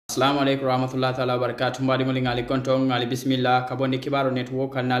Assalamu alaikum warahmatullahi ta'ala wabarakatuh. Mbadi muli ngali kontong ngali bismillah kaboni kibaro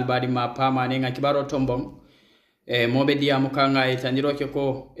network kanal badi ma pama ne nga kibaro tombong mobe dia mukanga itandiro ke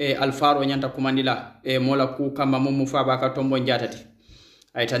ko alfaro nyanta kumandila mola ku kama mumu fa baka tombon jatati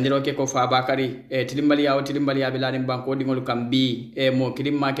ay tandiro ke ko fa bakari tilimbali ya bilani banko dingol kambi mo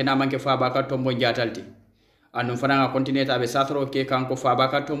kilimma ke na manke fa baka tombon jatalti anu fana continue be satro ke kanko fa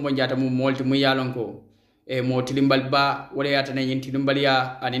baka tombon jata mu molti mu yalon ko mo tilimbal ba wala yata ne yin tilimbali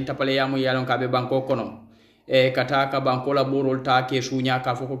ya anin tapale ya mu yalon ka be banko kono kata ka banko la burol ta ke sunya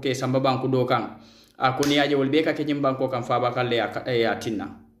ka foko ke samba banko do kan akoni aje wol be ka ke banko kan fa bakalle ya tinna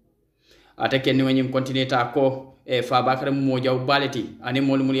ata ken ni wanyim continue ta ko fa bakare mo jaw baleti ani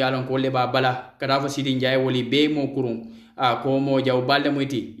mol mul yalon ko le ba bala kata fa sidin jaay woli be mo kurun ko mo jaw balde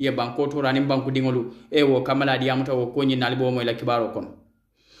muyti ye banko to ranim banko dingolu wo kamala diamuta wo ko nyinal bo mo la kibaro kon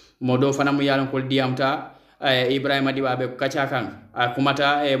mo do fana mu yalon ko diamta Ibrahima diba be kacha kan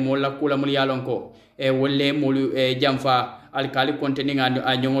kumata mo la kula mul yalon ko wolle mulu jamfa Alkali Conteh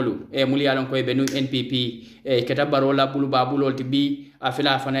a nyongolu mul yalon ko be nu NPP keta barola bulu babulol tibi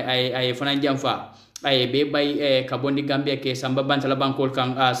afila fana ay fana jamfa be bay kabondi Gambia ke samba bantala bankol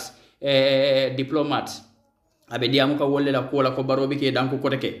kan as diplomat abe diamu ka wolle la ko barobi ke danko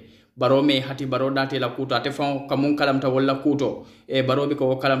koteke barome hati baro date la kuto ate fon kamun kalamta walla kuto barobi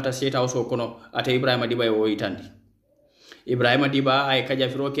ko kalamta seta so kono ate Ibrahima diba o itandi Ibrahima diba ay kaja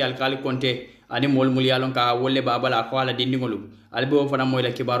firoki Alkali Conteh ani mol yalon ka wolle babala ko ala dindingolu albe o fana moy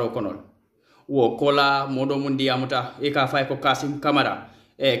la kibaro konol wo kola modo mun diamuta ka fay ko Kasim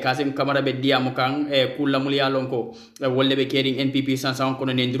Kamara be diamu kan kula mul yalon ko wolle be kering NPP sansan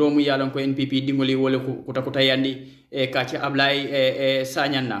kono ne ndiro mu yalon ko NPP dingoli wolle kuta yandi ka ci Ablay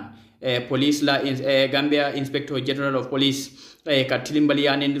Sanyanna police la Gambia Inspector General of Police ka tilimbali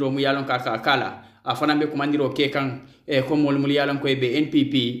ya ndiro mu yalon ka kala afana be komandiro ke kan ko mol yalon ko be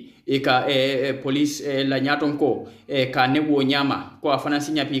NPP ka police la nyaton ko ka nebo nyama ko afana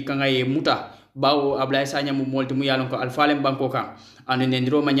sinya pi kan ay muta bawo Ablay Sanya mu molti mu yalon ko alfalem banko kan anu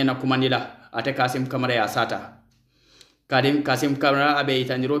nendiro manyana kumandila ate Kasim Kamara ya sata Kasim Kamara abe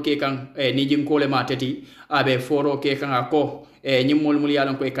itandiro ke kan ni jin kole mateti abe foro ke kan ako nyim mol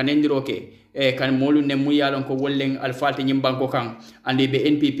yalon ko kanendiro ke kan molu ne mu yalon ko wollen alfalti nyim banko kan andi be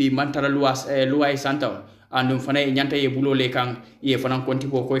NPP mantara luwai santa andum fana nyanta ye bulole kan ye fana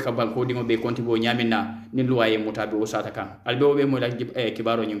kontibo ko ka banko dingo be kontibo nyamina ni luwaye mutabe o sata kan albe be mo la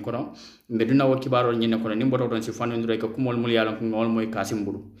kibaro nyin kono meduna wo kibaro nyin kono ni mboto don si fanu ndure ko kumol mul yalon ko ngol moy Kasim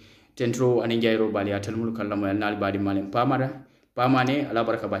bulu tentro ani jayro bali atal mul kallamo yal nal badi malem pamane ala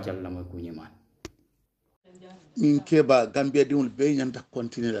baraka ba ci Allah moy ku nyima min keba Gambia diwul be nyanta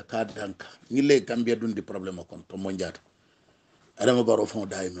continuer la ka danka ni le Gambia dun di problème kon to mo njaata adama baro fon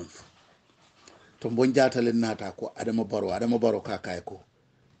day mem to bonjata len nata ko adama baro ka kay ko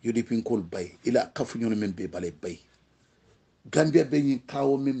yudi pinkol bay ila kafu nyon men be balay bay Gambia be ni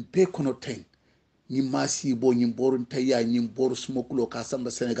kawo men be kono ten ni masi bo ni borun tayya ni boru smokulo ka samba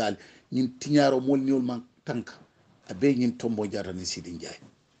Senegal ni tinyaro mol niol man tanka abe ni tombo jata ni Sidin Jay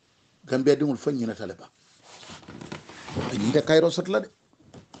Gambia dingul fan ni natale ba ni de kayro sotla de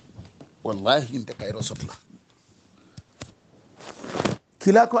wallahi ni de kayro sotla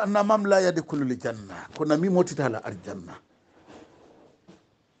kila ko anna mam la yadkhulu li janna ko nami motita la arjanna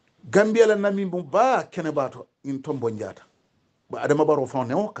Gambia la nami mum ba kene bato in tombo njata ba adama baro fon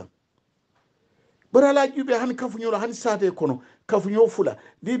ne okan bara la jube han kafu nyoro han sate kono kafu nyo fula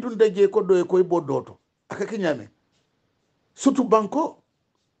di dun daje ko do ko bodoto aka kinyame sutu banko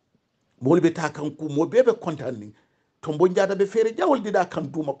molbe ta kan ku mo bebe kontani tombo njata be fere jawol dida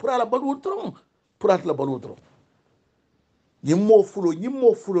kan duma pour ala balu tron pour atla balu tron nyimmo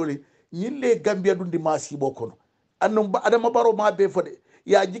fulo le nyille Gambia dundi masi bokono annum ba adama baro ma be fode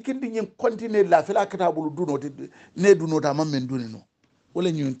ya jikindi nyin continue la fela katabulu duno ne duno ta mammen dunino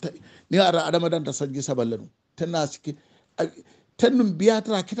wala nyun ni ara adama dan ta sanji saballanu tenasiki tennum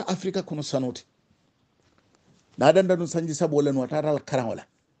biatra kita Afrika kono sanoti na dan danu sanji sabolen wata ral karan wala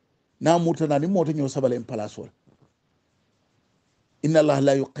na mutana ni moto nyo sabalen palace wala inna Allah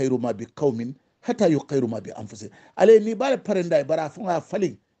la yuqayru ma bi qaumin hatta yuqayru ma bi anfusihim ale ni bare parenda bara funga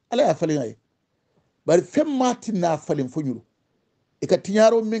falin ala ya falin ay bari fem matin na falin funyuru e ka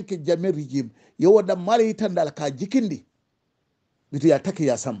tinyaro men ke jamme regime yoda mali tandal ka jikindi bitu ya take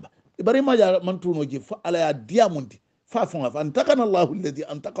ya samba bari ma ja mantuno ji fa ala ya diamundi fa funga fa antakana Allahu alladhi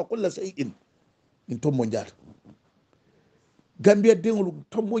antaka kull shay'in in tombo njata Gambia dengul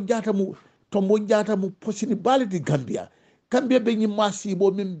tombo njata mu posini balidi Gambia be nyi masi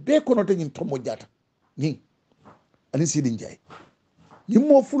bo min be kono te nyin tombo jata ni ani Sidin Jay ni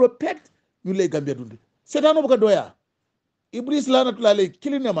mo fulo pet ñu lay Gambia dunde setano baka doya iblis lanatullah alayhi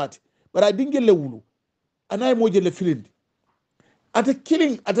kilin mati bara dingel le wulu anay moje le filindi ata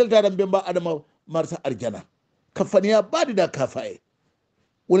kilin atal taram bemba adama marsa arjana kafaniya badi da kafaye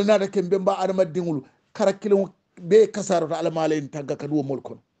wala nada ken bemba adama dingulu kara kilin be kasarata alamalain tagga kadu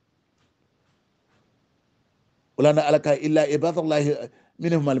molkon wala na alaka illa ibadallahi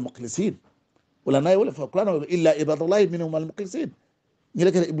minhum almukhlisin wala na wala fa qur'an illa ibadallahi minhum almukhlisin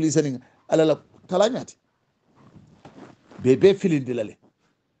ngila kala iblisani ala la talanyati be filindi lale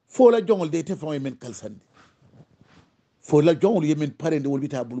fo la jongol de te fon men kalsandi fo la jongol yemen parende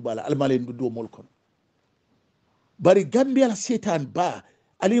wolbita bulbala almalen du do molkon bari gambia la setan ba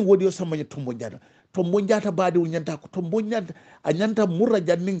alin wodi o samanya tombo njata baade o nyanta ko tombo nyanta a nyanta murra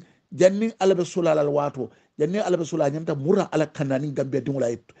jannin alabe sulal wato jannin alabe sulal nyanta murra ala kanani gambia dingula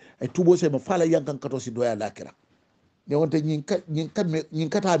ay tubo se ma fala yankan kato si doya lakira ne wonte nyin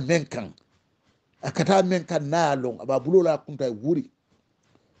kata menkan akata menkan nalong aba bulola kunta wuri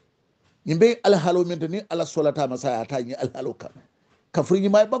yimbe ala halo men ni ala solata masaya ta ni ala halo kan kafri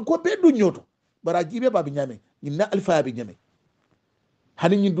mai banko be du nyoto bara jibe babi nyame na alfa bi nyame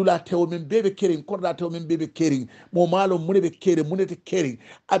hani nyi dula tewo men bebe kering korda tewo men bebe kering mo malo mune be kere mune te kering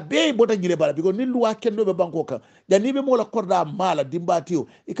abe bota nyile bara bigo ni luwa kendo be banko kan jani be mo la korda mala dimbatio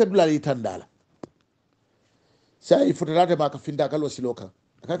ikadula li tandala sai futarate maka finda kalo siloka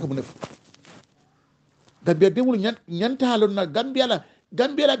akaka mune gambia demul nyanta halon na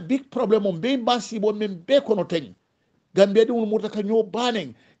gambia la big problem on be basi bo men be kono ten gambia demul murta ka nyo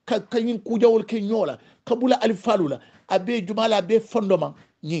banen ka yin kujawol ke nyola kabula alfalula abe jumala abe fondoma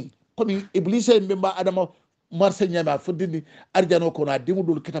nyin komi iblisa mbemba adama marse nyama fudini arjano kono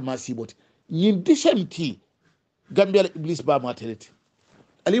dimudul kita masiboti nyin dishamti gambia la iblis ba matelete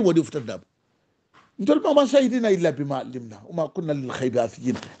ali wodi futadab ndol ma sayidina illa bima limna uma kunna lil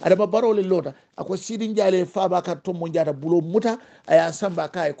khaybafiyin adama barole lota ako sidin jale fa ba ka tommo njata bulo muta aya samba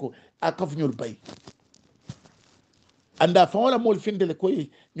kay ko akafnyul bay anda fa wala mol findele koy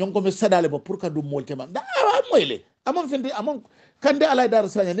nyonko me sadale ba pour ka dum mol tema da moyle amon finde amon kande alay dar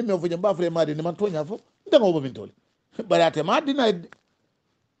sanya ni me fo jamba fre madi ni man tonya fo dango bo min tole barate madi na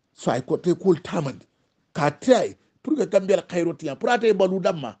so ay ko te kul tamandi ka tray pour que gambia khayroti ya pour ate balu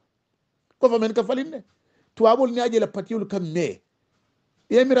damma ko fa men ka falinne tuwabol nyaaje la patiul kam me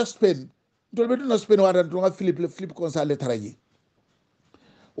yemira spain dol be duna spain wadan to nga flip consale taraji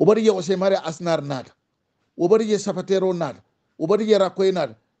o bari ye o se mare asnar nata o bari ye sapatero nata o bari ye rakoy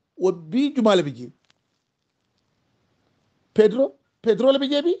nata o bi jumale biji pedro le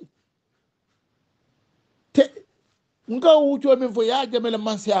biji bi te nga wucho men fo ya jamela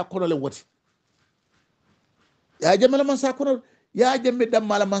manse akono le woti ya jamela manse akono ya jamme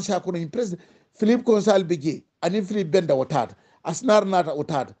dammala manse akono ni president philippe consal biji ani philippe benda wotata asnar nata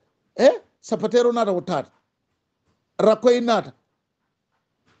wotata sapatero nata wotata rakoy nata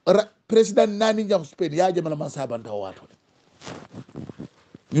president nani jam spain ya jamala mansa banta wato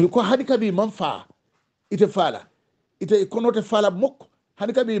ni ko hadi kabi manfa ite fala ite konote fala mok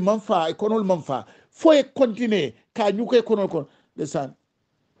hadi kabi manfa ekonol manfa fo e continue ka nyuko ekonol kon de san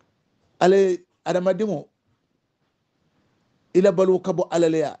ale adamadimo ila balu kabo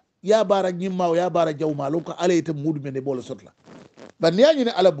alaleya ya bara nyimma ya bara jawma lonko ale ite mudu men e bolo sotla ban yaani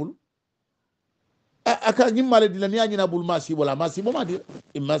ne alabul aka nyimma le dilani yaani na bul masi wala masi mo madi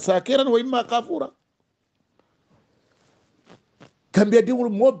imma sakiran wa imma kafura kambe diwul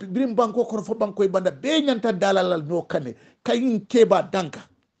mo birim banko ko fo banko e banda be nyanta dalal no kane kayin keba danka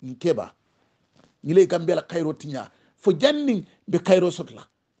yin keba ngile gambe la kayro tinya fo janni be kayro sotla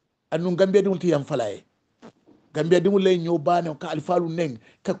anu gambe diwul ti yam falaye gambe diwul lay nyo bane ka alfalu neng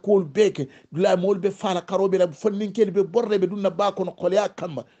ka kol beke dula mol be fala karobe la fonnin kel be borre be dunna ba ko no kolya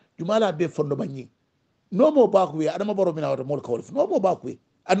kamba jumala be fondo banyi no mo ba ko wi adama boro mina wata mol kawol no mo ba ko wi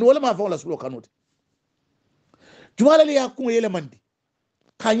anu wala ma fa wala sulo kanote jumala li yakko yele mandi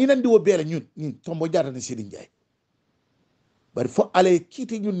kañinandi wo beela ñun tombo jata ni sidin jay bari fo alay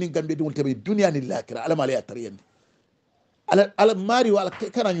kiti ñun ni gambe dum tabe dunya ni lakira ala mala yatariyandi ala mari wala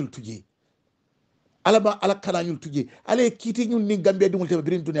kana ñul tuji ala kana ñul tuji alay kiti ñun ni gambe dum tabe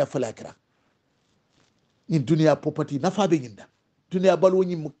birin dunya fa lakira ni dunya popati nafa be ñinda dunya balwo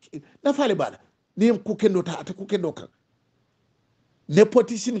ñi nafa le bala ni ku kendo ta ku kendo kan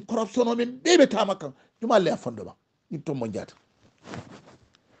nepotism corruption o men bebe tamakan dum alla fando ba ni tombo jata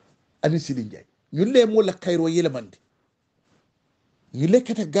ani sidin jay ñun le mo la kayro yelemande ñu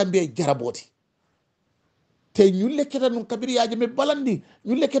lekkata gambia jaraboti te ñu lekkata nun kabiri yaaje me balandi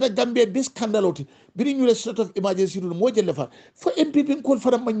ñu lekkata gambia be scandaloti biri ñu le state of emergency dun mo jelle fa fo mpp ko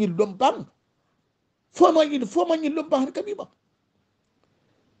fara mañil dom bam fo mañil dom bam kabiba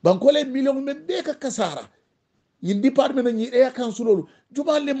banko le million men be ka kasara ñin département ñi e kansulolu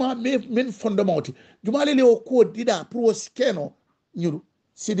jumale ma men fondement ti jumale le o ko dida pour o skeno ñuru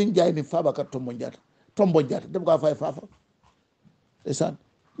sidin jay ni faba ka tombo jata dem ka fay fafa esan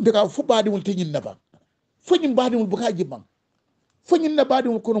de ka fu badi won teñin naba fo ñim badi won buka jibban fo ñin na badi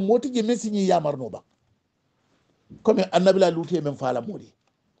won kono moti je men signi yamarno ba comme annabi la luti men fala modi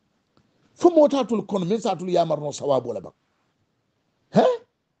fo motatul kono men satul yamarno sawabu la ba he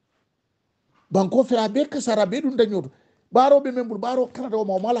banko fe abe kasara be dun dañoto baro be membul baro kanata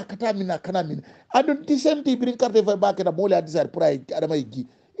o mala kata minna kana min adon disenti birin carte fa ba kata mole adisar pray adama yi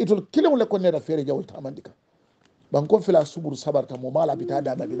itol kilon le konne da fere jawol tamandika banko fe la subur sabarta mo mala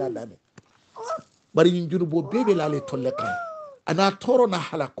bitada da bina dame bari ñin junu bo bebe la le tolle kan ana toro na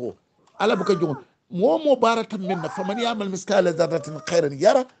halako ala buka jongon mo barata minna faman ya'mal miskala dharratin khairan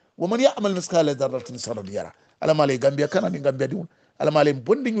yara wa man ya'mal miskala dharratin sharran yara ala male gambia kana ni gambia di ala male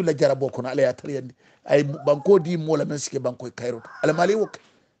bondi ñu la jarabo kono ala ya tariyandi ay banko di mo la men sike banko kayro ala male wok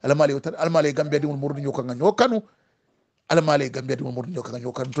ala male gambia di murdu ñu ko nga ñokanu ala male gambia di murdu ñu ko nga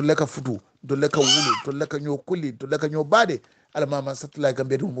ñokanu to leka futu to leka wulu to leka ño kulli to leka ño bade ala mama satula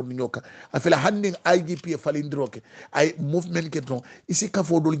gambia di murdu ñoka afila handing IGP falindiroke ay movement ke ton isi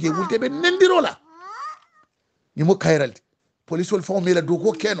kafo dol je wulte be nendirola ni mo kayralti police wol fawme la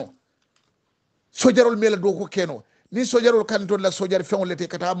doko keno sojarol mela doko keno ni sojarol kan ton la sojar fewon lete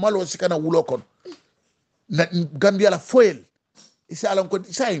kata malo sikana wulo kon na gambia la foyel isa alan ko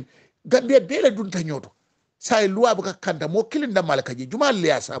sai gambia bele dun tanyoto sai luwa buka kanta mo kilin da malaka ji jumal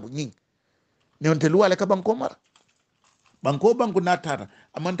liya sabu nyin ne on te luwa la ka banko mara banko na tata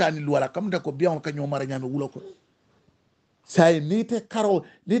amanta ni luwa la kam da ko biya on kanyo mara nyame wulo kon sai nite karo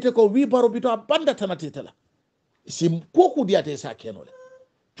nite ko wi baro bito abanda tanati tala sim koku diate sa kenole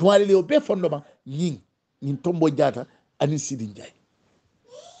jumal le o be fondo ma nyin tombo jata ani sidin jay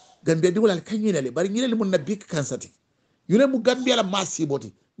gambia di wala kanyina le bari nyine mun nabik kansati yule mu gambia la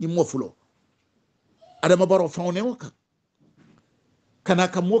masiboti ni mofulo adama baro fawne waka kana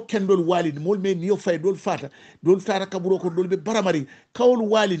ka mo kendol walidi mol me niyo fay dol fata kaburo ko dol be baramari kawul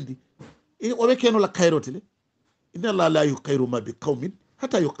walindi o be kenola kayrotile inna allah la yuqayru ma bi qaumin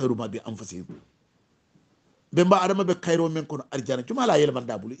hatta yuqayru ma bi anfusihim be mba adama be kayro men kono arjana cuma la yele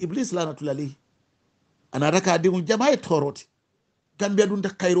mandabulu iblis lanatul alayhi ana raka dingu jamaay toroti gambia dun da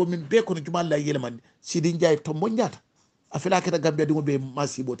kayro min be kono cuma la yele man sidin jay tombo njata afila kata gambia dingu be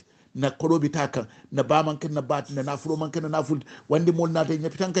masiboti na kodobi taka na baman ken na bat na nafulo man ken na naful wandi mol na tay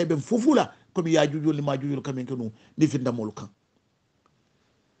nyapitan kay be fufula comme ya jujul ni ma jujul kamen kenu ni finda mol kan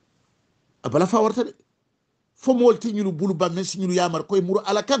abala fa warta de fo mol tiñulu bulu ba men siñulu yamar koy muru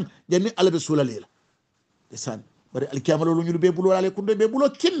ala kan janni ala be sulalela desan bari alkiyamalo lu ñulu be bulu ala kunde be bulo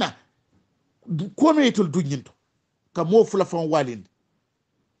kinna ko me tol duñinto ka mo fula fon walinde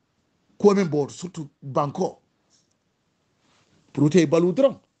ko men bor surtout banko proté balu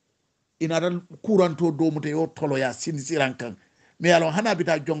dron ina dal couranto do mute yo tolo ya sinsiran kan mais alors hana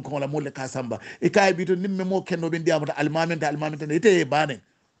bita jonkon la molle ka samba e kay bito nimme mo kenno be ndiamata almamenta ite bane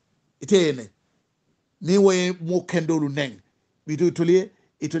ite ne ni woy mo kendolu neng bito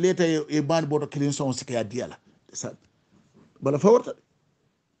itolie tay e ban boto kilin son sikaya diala sa bala fawarta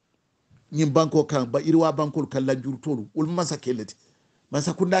ñim banko kan ba irwa bankol kan la jurtolu ul masa keleti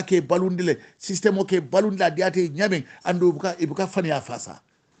masa kunda ke balundile système o ke balundila diate ñamen ando ibuka fania fasa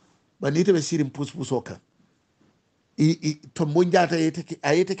banite be sirim pus kan i tombo njata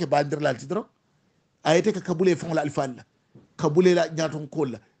ayete ke bandirla tidro ayete ke kabule fon la alfalla kabule la nyaton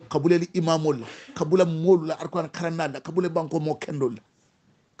kolla kabule li imamol kabula mol la arkan karananda kabule banko mo kendol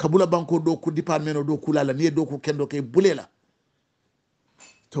kabula banko do ku department do kulala ni do ku kendo ke bulela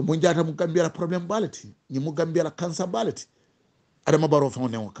to mo njata mu gambia problème balati ni mu gambia kansa balati adama baro fon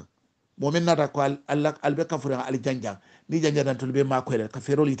ne waka mo men nata ko Allah albe kafure al janjang ni janjang dan tulbe ma ko ka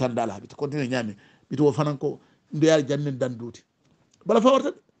ferol yitan dala bi to continue nyami bi to fanan ko ndiyar jannen dan duti bala fa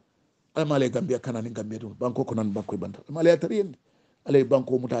warta almale gambia kanani gambia do banko ko nan banko banta almale tariyende alay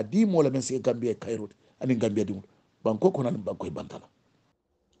banko muta di mo la men se gambia kayrot ani gambia di banko ko nan banko banta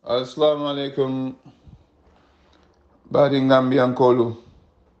assalamu alaikum badi gambian kolu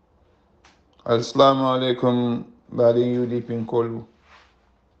assalamu alaikum badi UDP kolu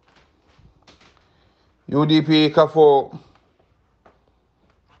UDP kafo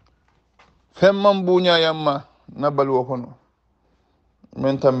femman buña yamma nabalu kono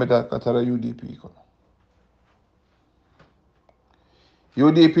men tambita katara UDP kono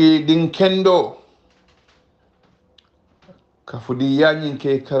UDP din kendo kafudi yanyin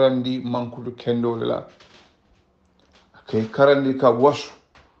ke karandi mankudu kendo la ke karandi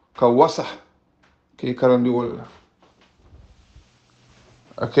ka wasa ke karandi wala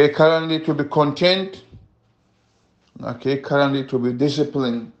ke karandi to be content ake karandi to be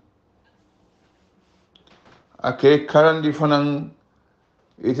disciplined, ake karandi fanan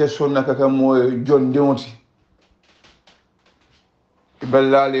ite sonna kaka moye jondewti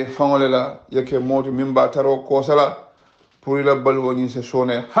iballale fangole la yake moti mimba taro ko sala pour la balwoni se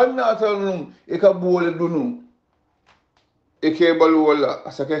sone hanna tanum e ka buwole dunu e ke balu wala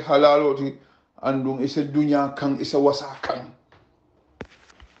asake halaloti andum ise dunya kan ise wasa kan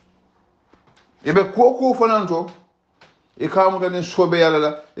ebe koko fananto e kamu tan sobe yalla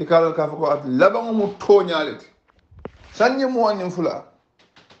la e kala ka ko at labango mu toñaleti sanye mo wani fula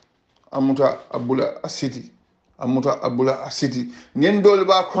amuta abula asiti amuta abula asiti nyen dol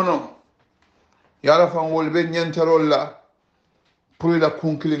ba kono yara fan wolbe nyentarol la pour la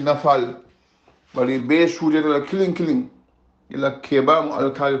kunkili nafal bari be suude la killing ila kebamu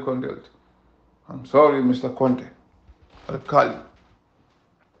alkali Conteh. I'm sorry Mr. Conteh. Alkali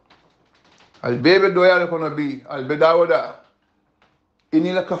albebe doyale kono bi albe dawoda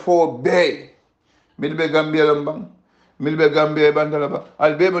inila kafo be milbe gambia lambang milbe gambia bandala ba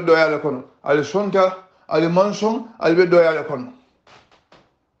albebe doyale kono al sonta al manson albe doyale kono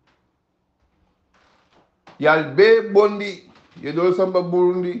yalbe bondi yedol samba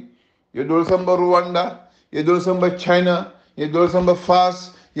Burundi yedol samba Rwanda yedol samba China yedol samba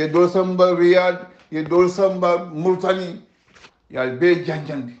Fas yedol samba Riyadh yedol samba Mauritanie yalbe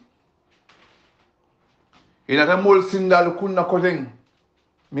janjandi ina tamol sindal kunna koten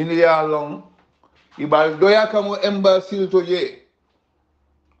min ya long ibal doya kamo embassy to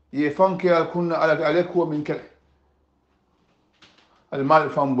ye fanke al kunna ala aleko min kele al mal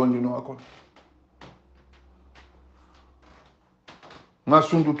fam bondino akon ma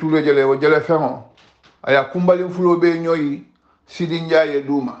Suntou Touray jele o jele femo aya kumbali fulo be ñoyi Sidi Ndiaye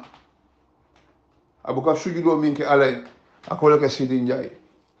duma abuka sujudo min ke alay akole ke Sidi Ndiaye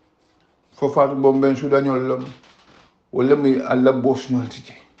fo faatu bomben sudañol lam wala mi alla bosnol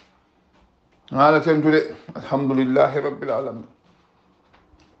tije ala tentude alhamdulillahi rabbil alamin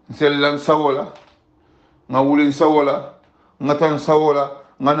sellan sawola ngawulin sawola ngatan sawola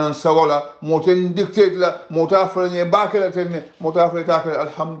nganan sawola moten dictate la mota franye bakela tenne mota frata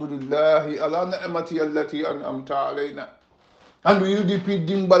alhamdulillahi ala ni'mati allati an'amta alaina andu UDP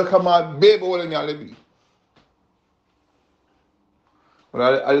dimbal kama bebe wala nyale bi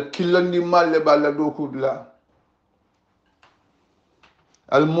wala al killandi malle balla do kudla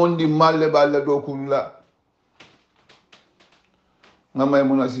al mondi malle balla do kudla ngamay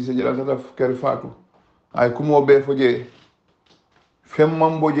mona sise jela tata ker fatu ay kumo be foje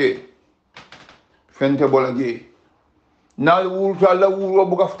femmam boje fente bola je nal wurta la wuro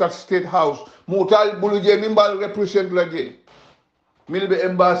bu gafta state house mutal buluje min bal represent la je milbe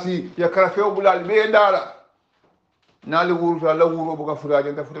embassy ya karafew bulal be ndara nal wurta la wuro bu gafta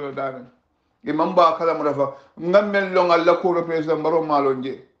je ta futala dana imam ba kala mu dafa ngammel longal la ko represent baro malo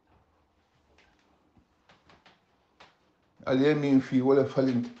je aliyemin fi wala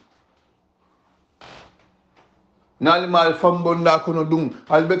falinte nal mal fambo nda kono dum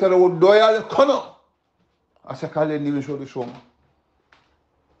albetara wo doyale kono asakale ni so de soma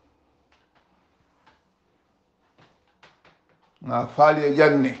na fali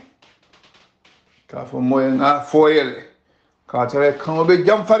janne ka fo moye na foyele ka tare kan be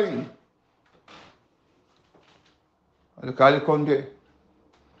jamfarin Alkali Conteh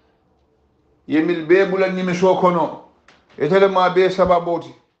yemil be bulan ni so kono etele ma be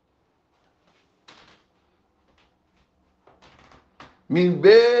sababoti min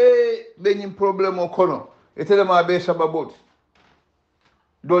be ñim problème o kono etele ma be sababoti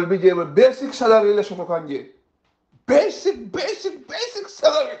dol bi jema basic salary le soto kanje basic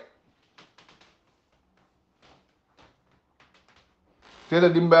salary tele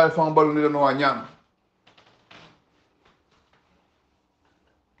dimbal fam balu ni no ñam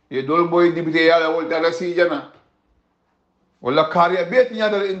e dol boy député yala wol dara si jana wala kariya bet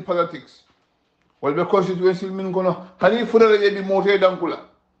nyaadal in politics wal be constituency min kono hani fudala je bi moté dankula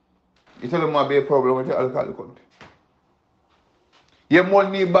itele ma be problème te Alkali Conteh yemol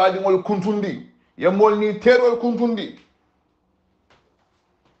ni baadi ngol kuntundi yemol ni terol kuntundi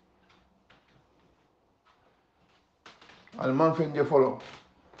alman fenje folo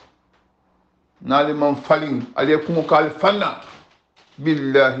nali man falin ale kumo kal fanna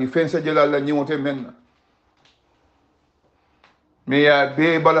billahi fensa jalala nyimote menna me ya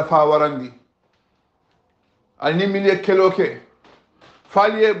be bala fa warandi alni milie keloke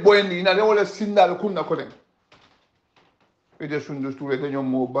faliye boyndi ina le wala sindal kunna ko den ide Suntou Touray te ñom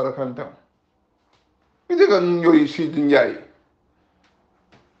mo barakanta ide kan ñoy Sidi Ndiaye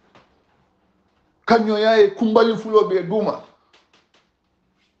kanyo yaye kumbali fulo be duma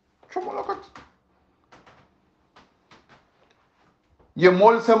chomo lokat ye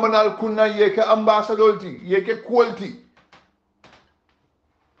mol samanal kunna ye ke ambassador ti ye ke quality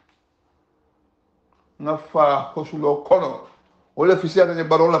nga fa hosulo kono wala fisiyata ne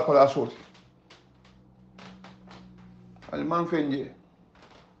barola pala soti al man fenje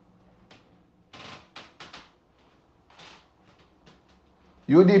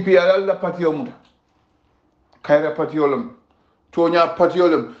UDP alalla patiyom kayra patiyolum tonya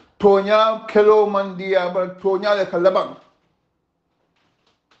patiyolum tonya kelo mandiya ba tonya le kalaban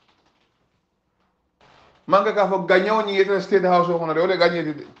manga ka fo gagnon ni yeta state house o hono wala gagné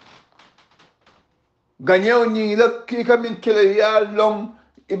de gagnon ni la ki kamin kele ya long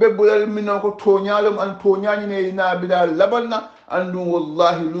ibe bulal minon ko toñalum an toñani ne na bida labanna andum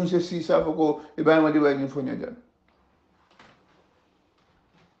wallahi lun se sisa ko ibrahima di wayni fonya jan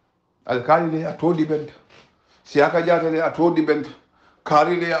alkali le a todi benta siaka jata le a todi benta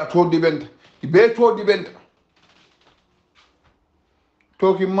kari le a todi benta ibe todi benta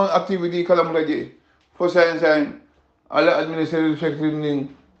to ki man activity kalam raje fo sayen ala administrative secretary ning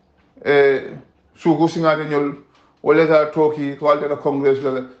suku singade ñol wala ta toki ko walta congress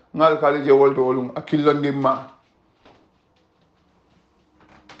la ngal kali je wolto wolum akillo ndimma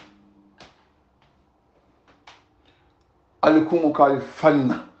alkumu kal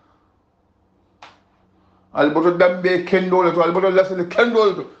fanna alboto dambe kendole to alboto lasle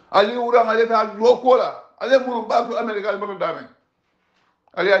kendole to ali wura ngaleta lokola ale muru baatu america alboto dame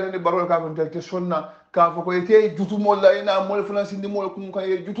ali ani barol ka kon te sonna ka fo ko ete jutumol la ina mol france ndi mol kum kan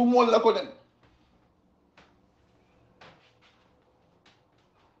ye jutumol la ko den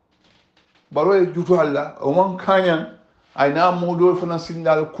baro e jutu alla o man kanyan ay na modol fana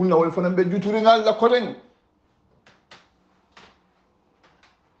sindal kunna wol fana be juturi ngal la ko den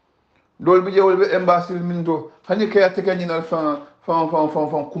dol bi jewol be embassy minto hani kay ataka ni na fan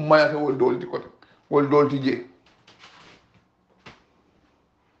kumaya to wol dol di ko wol dol ti je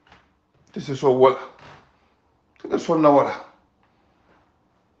te se so wala te sonna wala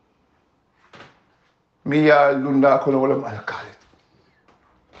mi ya lunda ko wala alkali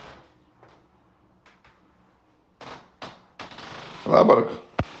la baraka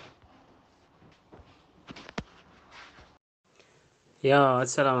Ya,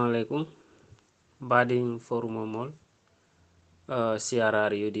 assalamualaikum. Bading forum mol.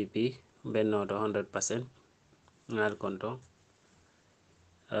 CRR UDP benno do 100% ngal konto.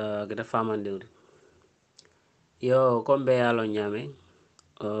 Kita famandir. Yo kombe alo nyame.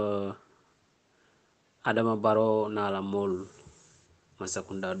 Adama baro nala mol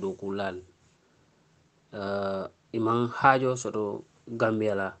masakunda dokulal. Imang hajo soto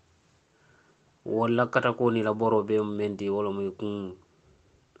Gambia la. Wala kata ko ni la boro be menti wala muy kun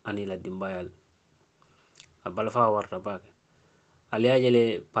ani la dimbayal. Abalfa warta bake.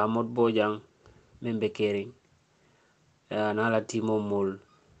 Aliajele pamot bojang membe kering nala timo mol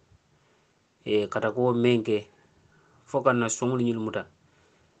kata ko menke fokan na songul nyul muta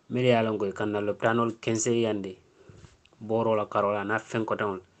mele yalan ko kan na loptanol 15 yande boro la karola na fen ko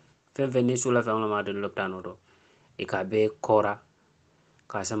tan fen ni sula fen ma de loptano do ka be kora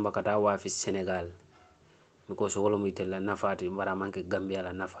ka samba kata wa fi Senegal ko so wala muy tella nafati bara manke Gambia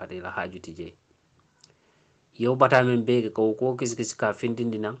la nafati la hajuti je yo bata men be ko kis ka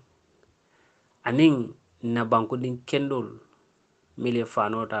findindina aning na banko din kendol mile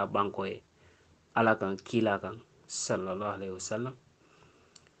fanota banko e ala kan kila kan sallallahu alaihi wasallam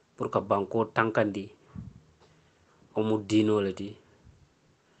pour ka banko tankandi o mu dino lati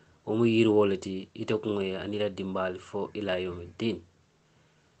o mu yirwo lati ite ko e anila dimbal fo ila yawmiddin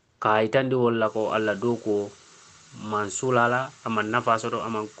ka itandi wala ko alla do ko mansulala aman nafaso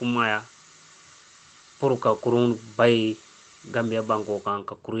aman kumaya pour ka kurun bay Gambia banko kan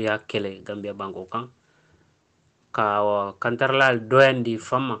ka kuruya kele Gambia banko kan ka kantarlal doyandi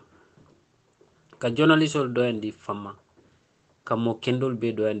fama ka journalistol doyandi fama ka mo kendol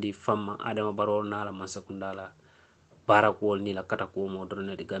be doyandi fama adama baro nala masakundala barakol ni la kata ko mo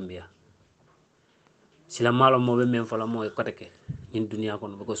drone di Gambia sila malo mo be men fala mo e koteke in dunia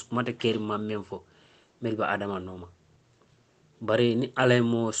kono because kumate keri ma men fo melba adama noma bare ni alay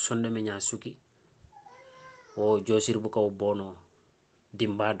mo sonde me nya suki o josir bu ko bono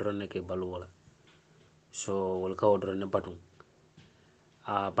dimba drone ke balu wala so wal ka drone batum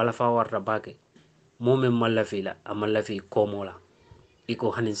bala fa warta bake momen mallafila amallafi komola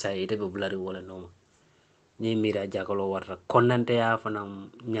iko hanin sa ite be bulari wala noma ni mira jakalo warta konnante ya fana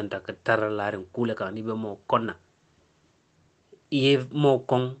nyanta ka taralarin kule ka ni be mo konna ye mo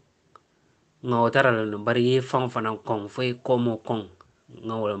kon ngaw tarala no bari ye fan fana kon fay komo kon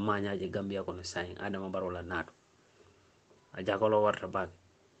ngawol mañaje Gambia kono say adama barola nato a jakalo warta bake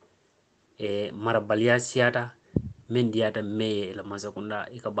mara baliya siata men diyata meye la masakunda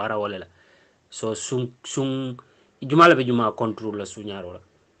ika bara wala la so sun jumala be juma control la suñaro la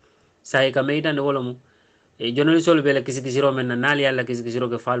say ka meita ne wala mu e jonali sol be la kisi kisiro men na nali yalla kisi kisiro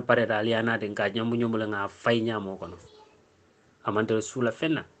ke fal pareta ali anate ka nyambu nyambu la nga fay nyamo kono amante sula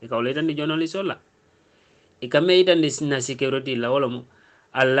fenna e ka wala tan di jonali sol la e ka meita ni na security la wala mu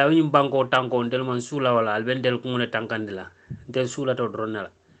alla ñu banko tanko del man sula wala alben del ko ne tankandila del sula to dronna la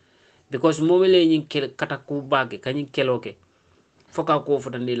because momele ñi kata ku bage kañi keloke foka ko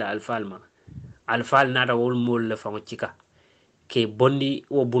fotandi la alfal nata wol mol le fango cika ke bondi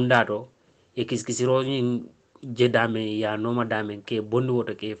wo bundato e kiskisiro ñi je dame ya noma dame ke bondi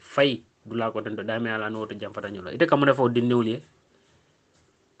woto ke fay dula ko tanto dame ala no woto jamfata ñolo ite kamune fo dindiwli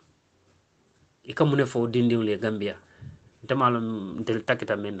e kamune fo dindiwli Gambia ntamalo del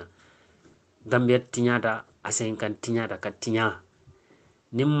takita menna Gambia tiñata asen kan tiñata ka tiña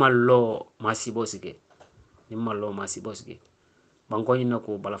nimmallo masibosike banko ñina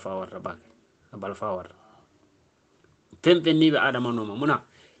ko bala fa warta bake bala fa warta fempe ni be adama noma muna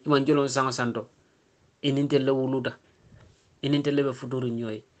iman jolon sanga santo ininte le wuluda ininte le be futuru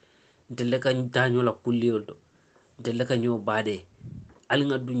ñoy intelle ka daño la kulliyol do intelle ka ñoo baade ali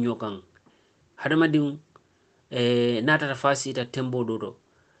nga du ñoo kan hadama diw natata fasita tembo do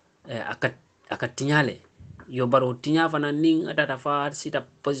aka tiñale yo baro tiña fana ning atata fa sita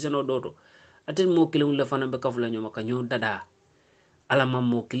position do atel mo kilin le fana be kafula ñoma ka ñoo dada ala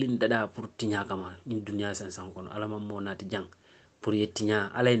mammo kilin dada pour tiña kama ni dunya san kono ala mammo nati jang pour ye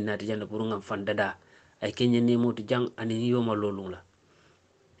tiña ala nati jang pour ngam fan dada ay kenya ne moti jang ani yoma lolung la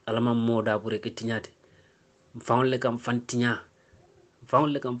ala mammo da pour ke tiñate fawnle kam fan tiña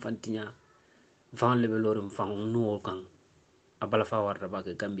fawnle be lorum fawn nuwo kan abala fa warta ba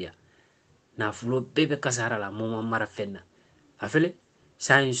ke Gambia na fulo bebe kasara la moma mara fenna afele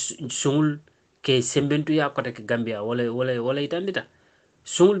sai sungul ke sembentu ya kota ke Gambia wala itandita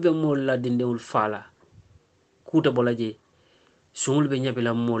sungul be mol la dindewul fala kuta bolaje sungul be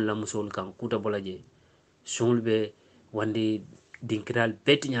nyabela mol la musul kan kuta bolaje sungul be wandi dinkiral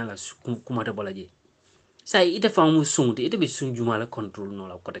betinya la kumata bolaje sai ita famu sungti ita be sunjuma la control no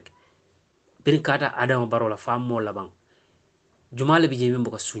la kota ke bin kata adama barola fam mol la bang jumale bi jemi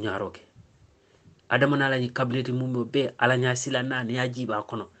mboka suñaro ke adama na lañi cabinet mummo be ala nya sila na ni ajiba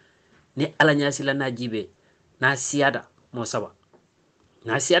kono ni ala nya sila na jibe na siyada mo saba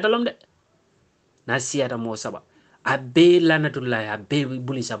na siyada lomde na siyada mo saba abe lanatullahi abe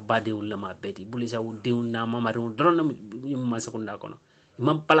bulisa badewul lama beti bulisa wudewul na mamaru drona ma sakunda kono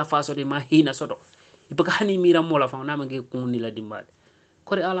imam pala faso de ma hina soto ibaka hani mira mola fa na mangi kunni la dimbade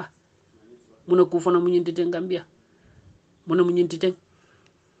kore ala muna ku fana munyinti ten Gambia muna munyinti ten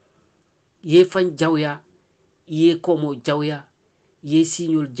ye fan jawya ye komo jawya ye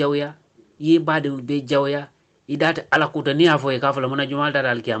signol jawya ye badewul be jawya idata ala kuta ni afo e kafala muna jumal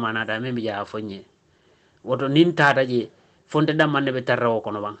dal kiyama na da membi ja afonye woto nin tata je fonte damande be tarrawo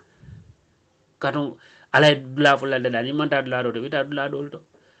kono bang katon ala dula fula da ni manta dula do bita dula do to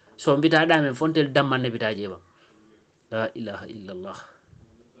so bita da men fonte damande bita je bang la ilaha illallah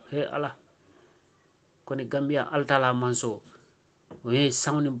he ala koni Gambia altala manso we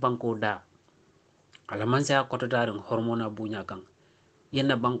sawni banko da ala mansa ko to darin hormona bunya kan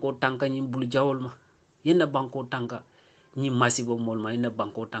yenna banko tanka nyi bulu jawol ma yenna banko tanka nyi masibo mol ma yenna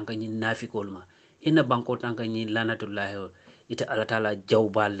banko tanka nyi nafikol ma yenna banko tanka nyi lanatullahi ita ala taala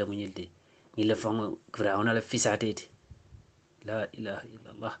jawbal la munyilde nyi le fam graona la fisateti la ilaha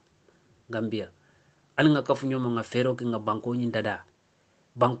illallah Gambia al nga kafu nyoma nga fero ki nga banko nyi dada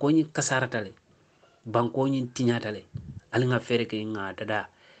banko nyi kasaratale banko nyi tiñatale al nga fere ki nga dada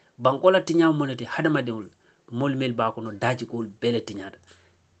banko la tiña monete hadama deul mol mel ba ko no daji ko bele tiñata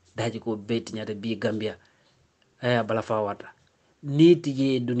daji ko be tiñata bi Gambia aya bala fa wata ni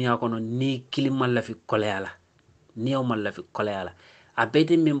tije dunia kono ni kilimal la fi koleala ni o mal la fi koleala a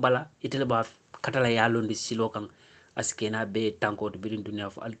bete min bala itele ba katala yalondi silo kan askena be tanko to birin dunia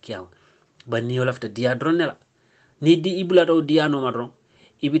fo alkiyam ba ni o lafta dia dronela ni di ibula to dia no madron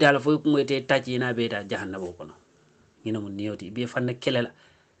ibita la fo ko ngete tacci na be ta jahannabo kono ina mun niyoti be fanne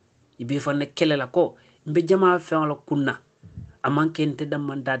kelela ko mbe jama fewla kunna amankente dam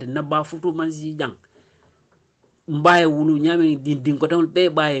mandade na ba futu man si jang mbaye wulu nyame din ko tan be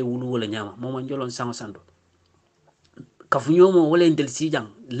baye wulu wala nyama moma jolon sango sando kafu nyomo wala ndel si jang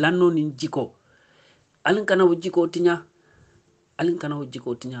lanno ni jiko alin kana wujiko tinya alin kana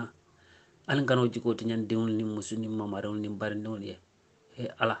wujiko tinya deul ni musuni mama rew ni bar non ye he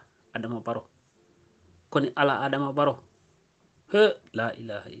ala adama baro koni ala adama baro he la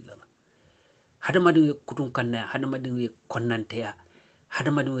ilaha illallah hadama de kutun kanna hadama de konnante ya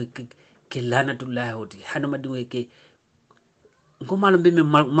hadama de ke lanatullahi hoti hadama dingo ke ko malum be me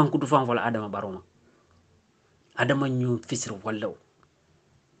mankutu fam wala adama baroma adama ñu fisir wallaw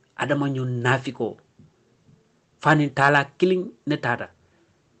adama ñu nafiko fani tala killing ne tata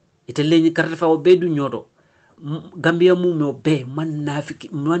ite leñi karta fa be du ñoto gambia mu mo be man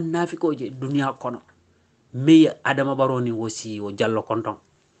nafiko je dunia kono me adama baroni wosi o jallo konton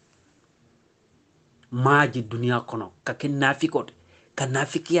maji dunia kono ka ken nafiko ka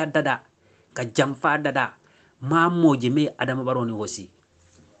nafikiya dada ka jamfa dada ma moje me adama baroni wosi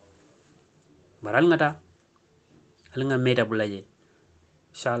baral ngata al nga meta bulaje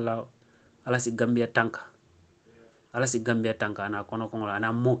inshallah ala si gambia tanka ana kono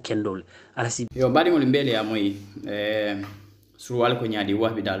ana mo kendol ala si yo badi ngol mbele ya moy surwal ko nyaadi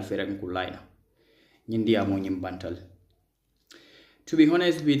wahbi dal fere ko layna nyindi ya mo nyim bantal. To be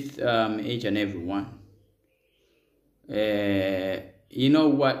honest with each and everyone, you know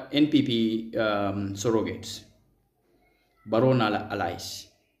what, NPP surrogates, Barona allies,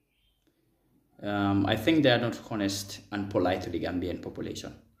 I think they are not honest and polite to the Gambian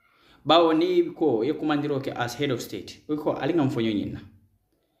population. Bawo ni ko ye kumandiro ke as head of state ko alinga mfonyo nyina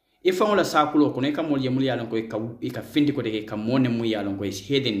ifa ngola sakulo ko ne kamol ye muli yalon ko ka findi ko de ka mone mu yalon ko is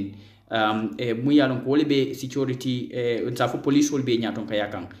hidden mu yalon ko be security nsafo police will be nyaton ka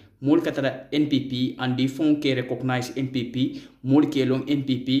yakan mol katara NPP and the fon ke recognize NPP mol ke long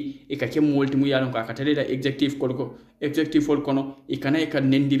NPP e ka ke molti mu yalon ka katale da executive ko kono e kana e ka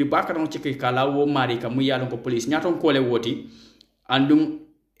nendiri bakara no cike kala wo mari ka mu yalon ko police nyaton ko le woti andum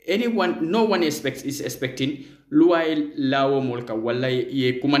no one is expecting luway lawo molka wala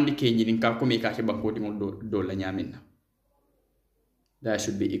ye kumandi kenyi ninka ko me ka ke banko do la nyamin. There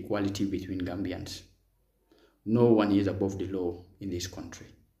should be equality between Gambians. No one is above the law in this country.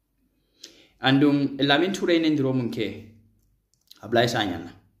 And Lamin Touray ndiro munke ablay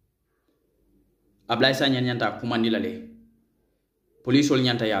sanyana nyanta kumandi lale police ol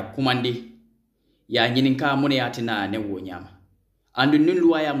nyanta ya kumandi ya nyininka mune yatina ne wo nyama and nun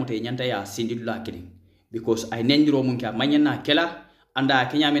luwaya mute nyanta ya sindidula killing because I nendiro munke manyana kela anda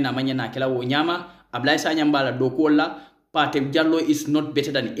kenyame na manyana kela wo nyama ablay sanyambala dokola Pate Jallo is not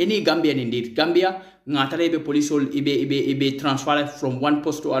better than any Gambian indeed. Gambia ngatarebe police ibe transfer from one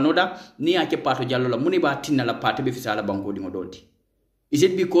post to another ni ake Pato Jallo la muni ba tinna la pate be fisala banko dingo dolti. Is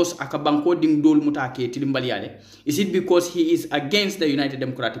it because akabanko ding dol mutake tilimbaliale? Is it because he is against the United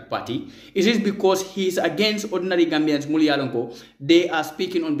Democratic Party? Is it because he is against ordinary Gambians mulialonko? They are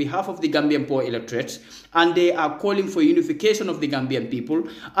speaking on behalf of the Gambian poor electorates and they are calling for unification of the Gambian people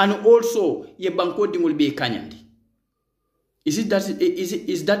and also ye banko ding will be kanyandi. Is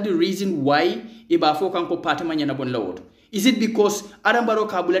that the reason why Ibafo kanko party manyana bon lawod? Is it because Adambaro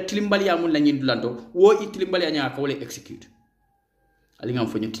kabula tilimbali amun la nyindulando wo itilimbali anya ka wole execute? Alinga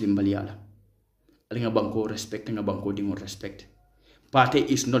mfonyo tilimbali ala. Alinga banko respect nga banko dingo respect. Party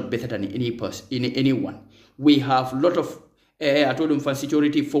is not better than any person, anyone. We have lot of I told them for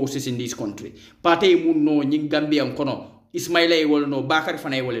security forces in this country. Party mun no nying Gambia kono Ismaila wole no Bakary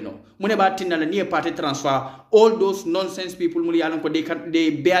fana wole no mune ba tinala ni party transfer all those nonsense people muli yalan ko they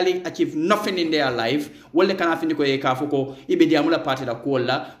barely achieve nothing in their life wole kana fini ko e ka fuko ibe diamula party da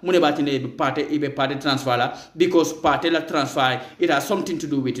kolla mune ba tinale party ibe party transfer la because party la transfer it has something to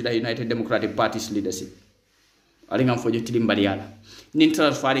do with the United Democratic Party's leadership alinga mfojo tilimbali yala nin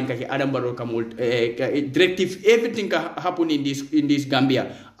transferring kake Adam Barrow kamol directive everything can happen in this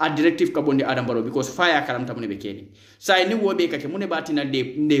Gambia a directive kabondi Adam Barrow because fire karamta mune bekeni sai ni wobe kake mune batina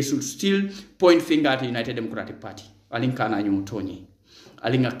they should still point finger at the United Democratic Party alinka na nyumtoni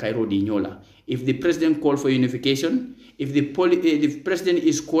alinga Cairo di nyola if the president call for unification if the president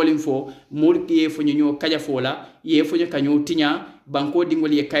is calling for mulki fo nyonyo kaja fola ye fo kanyo tinya banko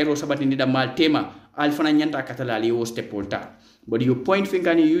dingoli e Cairo sabati ndida mal tema alfana nyanta katalali wo step polta but you point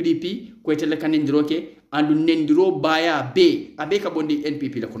finger ni UDP ko tele kanendiroke andu nendiro baya be abe ka bondi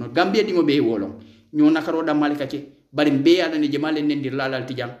NPP la kono Gambia dingo be wolo nyona karo da malika ke bari be ana ni jemale nendir lalal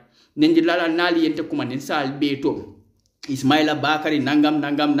tijam nendir lalal nali yente kuma nen sal be to Ismaila Bakary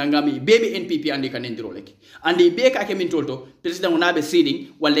nangam baby NPP andi kanendiro leke andi be ka ke min tolto president ona be seeding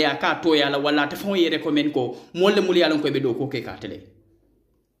wala ya ka to yala wala te fon yere comment ko molle muli yalon ko be do ko ke ka tele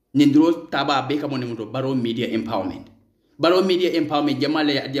nendiro taba be ka monemuto Barrow media empowerment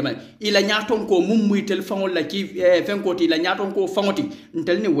jamale ila nyaton ko mummuy telefon la ki fenkoti ila nyaton ko fangoti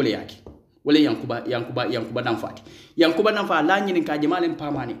ntel ni wole yake wole yankuba dan fati yankuba dan fa la nyini ka jamale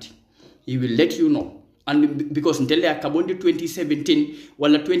empowerment he will let you know and because ntel ya kabondi 2017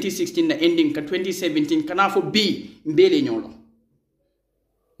 wala 2016 na ending ka 2017 kana fo bi mbele nyolo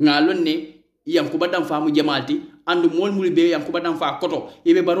ngalon ne yankuba dan fa mu jamalti andu mol mul be yankuba dan fa koto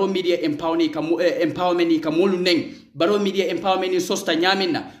yebe baro media empowerment ka molu neng baro media empowerment sosta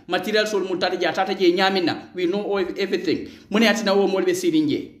nyaminna material sol mun tata je nyaminna we know everything mune atina wo molbe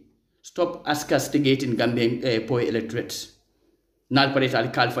sidinje stop castigating Gambian poor electorates nal pareta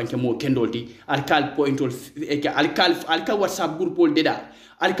alkal fanke mo kendolti alkal pointol alka whatsapp group ol deda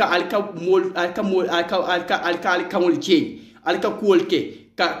alka mol change alka kuolke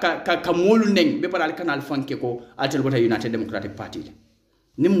ka molu neng be para alka nal fanke ko altel bota United Democratic Party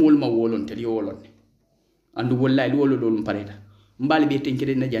nim wol ma wolon tel wolon andu wallahi wolo dol pareta mbali be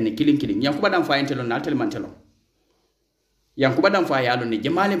tenkede na janne kilin yankuba dan fa entelo na altel mantelo yankuba dan fa yalo ne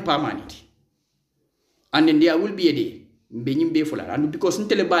jamalen pamaniti and there will be a day be nyimbe fula andu because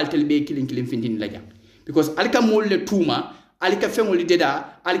ntele bal tel be kilin findin la jang because alka mol le tuma alka fengol deda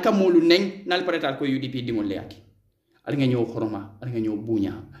alka molu neng nal pareta ko UDP dingol le yaki alga ñoo xoroma alga ñoo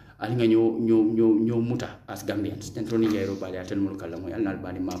buña alga ñoo muta as Gambians tentoni yero bali atel mul kala moy alnal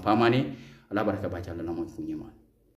bali ma pamane ala baraka ba jalla na mo fuñema